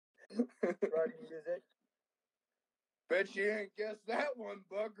party music. Bet you ain't guessed that one,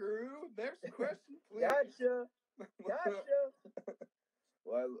 buckaroo. Next question, please. Gotcha.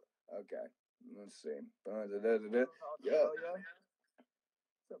 Well, okay. Let's see. Australia. Yeah.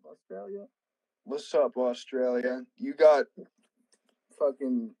 What's up, Australia? What's up, Australia? You got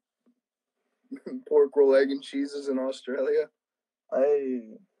fucking pork roll, egg, and cheeses in Australia?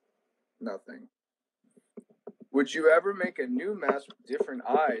 Hey. Nothing. Would you ever make a new mask with different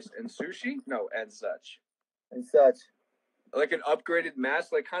eyes and sushi? No, and such. And such. Like an upgraded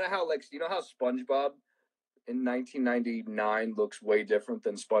mask, like kind of how, like, you know how SpongeBob in 1999 looks way different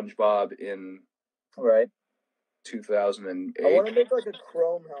than SpongeBob in Right. 2008. I want to make like a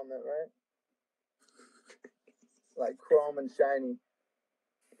chrome helmet, right? Like chrome and shiny.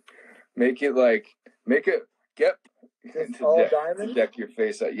 Get Just all diamonds? to deck your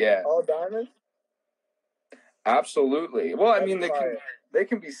face out. Yeah. All diamonds? Absolutely. Well, I That'd mean, be fire. they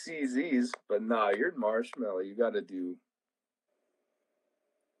can be CZs, but nah, you're Marshmallow. You got to do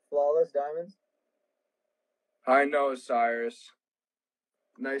Flawless diamonds? I know, Cyrus.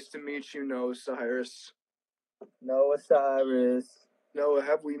 Nice to meet you, Noah Cyrus. Noah Cyrus. Noah,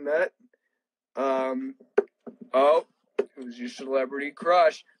 have we met? Oh, who's your celebrity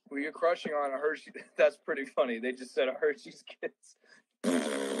crush? Who you crushing on? A Hershey? That's pretty funny. They just said a Hershey's Kiss.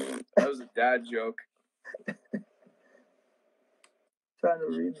 That was a dad joke. Trying to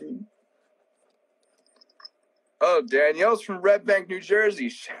read these. Oh, Danielle's from Red Bank, New Jersey.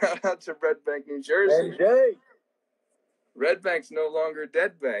 Shout out to Red Bank, New Jersey. MJ. Red Bank's no longer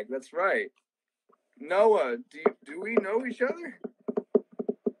Dead Bank. That's right. Noah, do we know each other?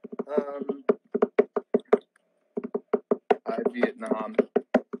 Hi, Vietnam.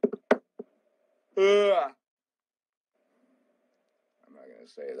 Ugh. I'm not gonna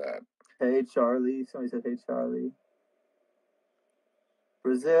say that. Hey, Charlie. Somebody said, hey, Charlie.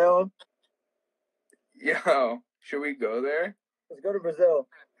 Brazil. Yo, should we go there? Let's go to Brazil.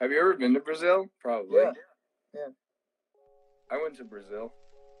 Have you ever been to Brazil? Probably. Yeah. I went to Brazil.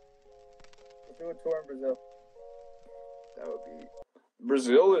 Let's do a tour in Brazil. That would be...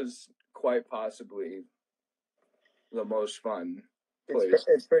 Brazil is quite possibly the most fun place.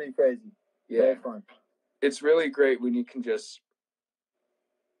 It's pretty crazy. Yeah. Very fun. It's really great when you can just,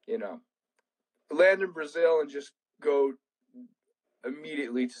 land in Brazil and just go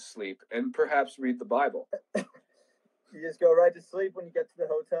immediately to sleep and perhaps read the Bible. You just go right to sleep when you get to the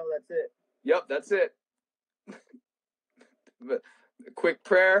hotel. That's it. Yep, that's it. But a quick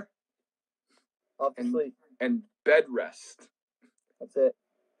prayer. Off to sleep. And bed rest. That's it.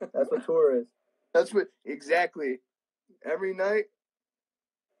 That's what tour is. That's what, exactly. Every night,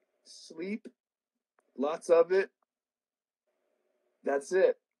 sleep, lots of it. That's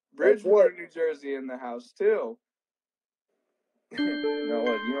it. Bridgewater, New Jersey in the house, too.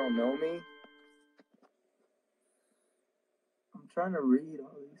 Noah, you don't know me? I'm trying to read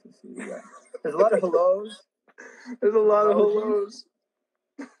all these. Let's see what we got. There's a lot of hellos. There's a lot of hellos.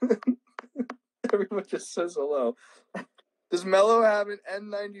 Everyone just says hello. Does Mello have an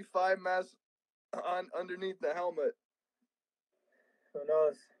N95 mask on underneath the helmet? Who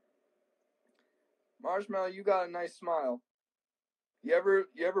knows? Marshmallow, you got a nice smile. You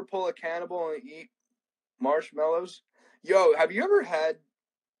ever pull a cannibal and eat marshmallows? Yo, have you ever had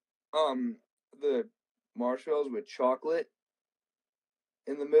the marshmallows with chocolate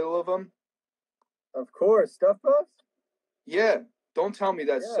in the middle of them? Of course, Stuffed Puffs? Yeah. Don't tell me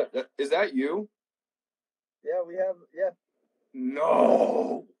that's... Yeah. Is that you? Yeah, we have... Yeah.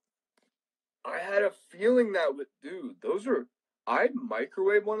 No! I had a feeling that dude, those are... I'd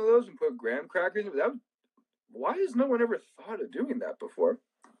microwave one of those and put graham crackers in it. Why has no one ever thought of doing that before?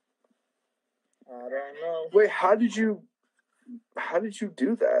 I don't know. Wait, how did you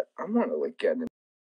do that? I want to get in